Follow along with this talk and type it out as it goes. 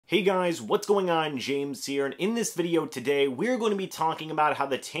Hey guys, what's going on? James here, and in this video today, we're going to be talking about how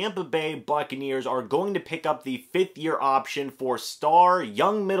the Tampa Bay Buccaneers are going to pick up the fifth-year option for star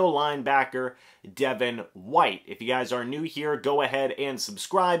young middle linebacker Devin White. If you guys are new here, go ahead and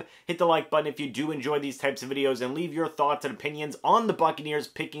subscribe. Hit the like button if you do enjoy these types of videos, and leave your thoughts and opinions on the Buccaneers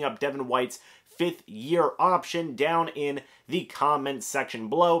picking up Devin White's fifth-year option down in the comments section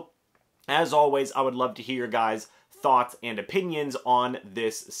below. As always, I would love to hear your guys' thoughts and opinions on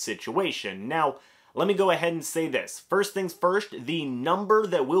this situation. Now, let me go ahead and say this. First things first, the number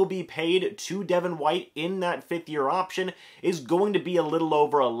that will be paid to Devin White in that fifth-year option is going to be a little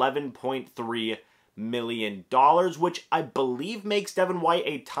over $11.3 million, which I believe makes Devin White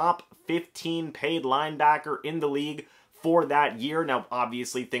a top 15 paid linebacker in the league for that year. Now,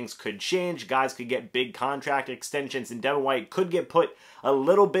 obviously, things could change. Guys could get big contract extensions, and Devin White could get put a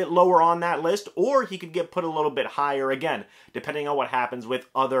little bit lower on that list, or he could get put a little bit higher again, depending on what happens with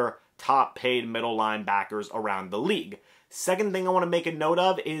other top-paid middle linebackers around the league. Second thing I want to make a note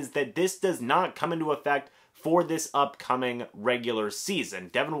of is that this does not come into effect for this upcoming regular season.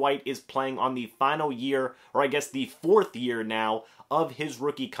 Devin White is playing on the final year, or I guess the fourth year now, of his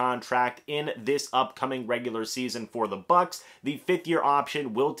rookie contract in this upcoming regular season for the Bucs. The fifth-year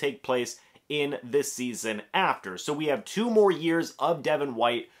option will take place in this season after. So we have 2 more years of Devin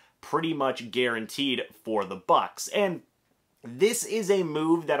White pretty much guaranteed for the Bucs. And this is a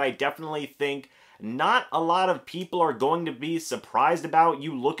move that I definitely think not a lot of people are going to be surprised about.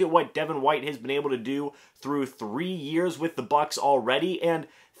 You look at what Devin White has been able to do through 3 years with the Bucs already, and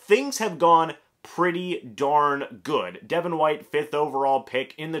things have gone pretty darn good. Devin White, 5th overall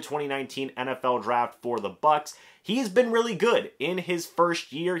pick in the 2019 NFL Draft for the Bucs. He's been really good. In his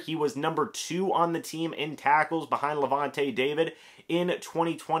first year, he was number 2 on the team in tackles behind Lavonte David. In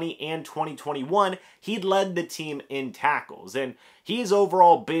 2020 and 2021, he led the team in tackles. And he's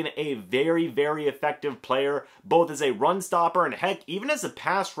overall been a very, very effective player, both as a run stopper and, heck, even as a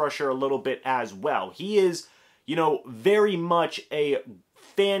pass rusher a little bit as well. He is, you know, very much a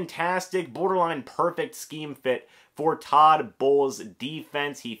fantastic, borderline perfect scheme fit for Todd Bowles'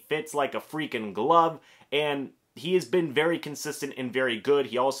 defense. He fits like a freaking glove, and he has been very consistent and very good.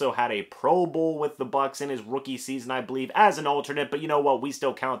 He also had a Pro Bowl with the Bucs in his rookie season, I believe, as an alternate, but you know what? We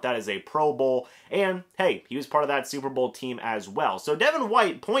still count that as a Pro Bowl, and hey, he was part of that Super Bowl team as well. So Devin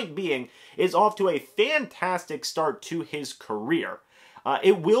White, point being, is off to a fantastic start to his career.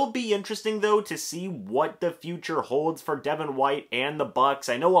 It will be interesting, though, to see what the future holds for Devin White and the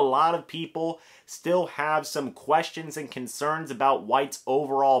Bucs. I know a lot of people still have some questions and concerns about White's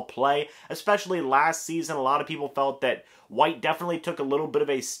overall play, especially last season. A lot of people felt that White definitely took a little bit of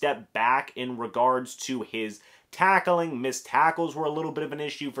a step back in regards to his tackling. Missed tackles were a little bit of an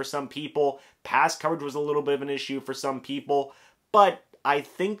issue for some people. Pass coverage was a little bit of an issue for some people. But I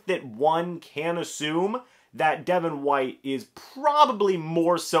think that one can assume that Devin White is probably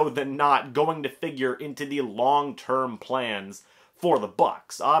more so than not going to figure into the long-term plans for the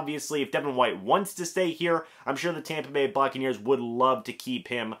Bucs. Obviously, if Devin White wants to stay here, I'm sure the Tampa Bay Buccaneers would love to keep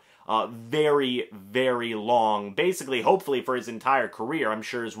him very, very long. Basically, hopefully for his entire career, I'm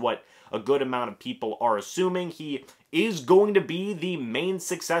sure is what a good amount of people are assuming. He is going to be the main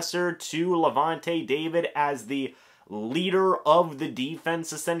successor to Lavonte David as the leader of the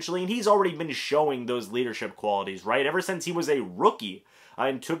defense, essentially, and he's already been showing those leadership qualities, right? Ever since he was a rookie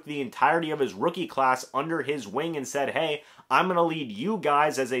and took the entirety of his rookie class under his wing and said, hey, I'm going to lead you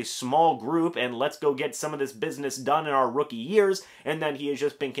guys as a small group, and let's go get some of this business done in our rookie years. And then he has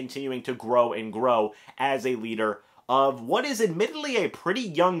just been continuing to grow and grow as a leader of what is admittedly a pretty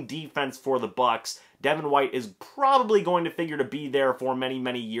young defense for the Bucs. Devin White is probably going to figure to be there for many,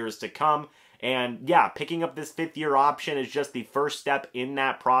 many years to come. And yeah, picking up this fifth-year option is just the first step in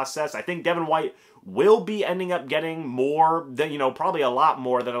that process. I think Devin White will be ending up getting more than, probably a lot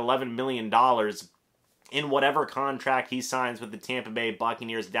more than $11 million in whatever contract he signs with the Tampa Bay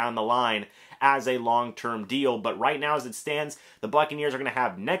Buccaneers down the line as a long-term deal. But right now, as it stands, the Buccaneers are going to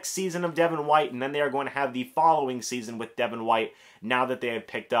have next season of Devin White, and then they are going to have the following season with Devin White now that they have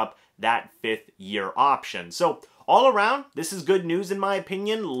picked up that fifth-year option. So all around, this is good news in my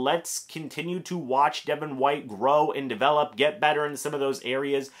opinion. Let's continue to watch Devin White grow and develop, get better in some of those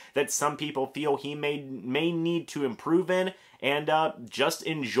areas that some people feel he may need to improve in, and just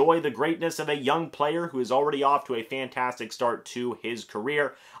enjoy the greatness of a young player who is already off to a fantastic start to his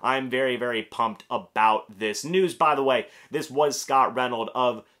career. I'm very, very pumped about this news. By the way, this was Scott Reynolds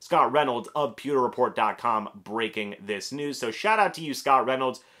of PewterReport.com breaking this news. So shout out to you, Scott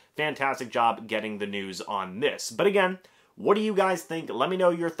Reynolds. Fantastic job getting the news on this. But again, What do you guys think? Let me know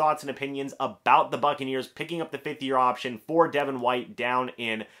your thoughts and opinions about the Buccaneers picking up the 5th-year option for Devin White down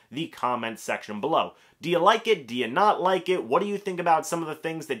in the comments section below. Do you like it? Do you not like it? What do you think about some of the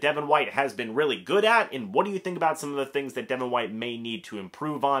things that Devin White has been really good at? And what do you think about some of the things that Devin White may need to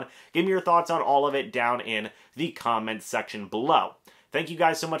improve on? Give me your thoughts on all of it down in the comments section below. Thank you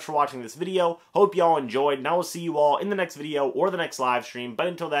guys so much for watching this video. Hope y'all enjoyed, and I will see you all in the next video or the next live stream. But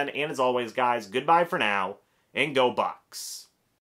until then, and as always, guys, goodbye for now, and go Bucs.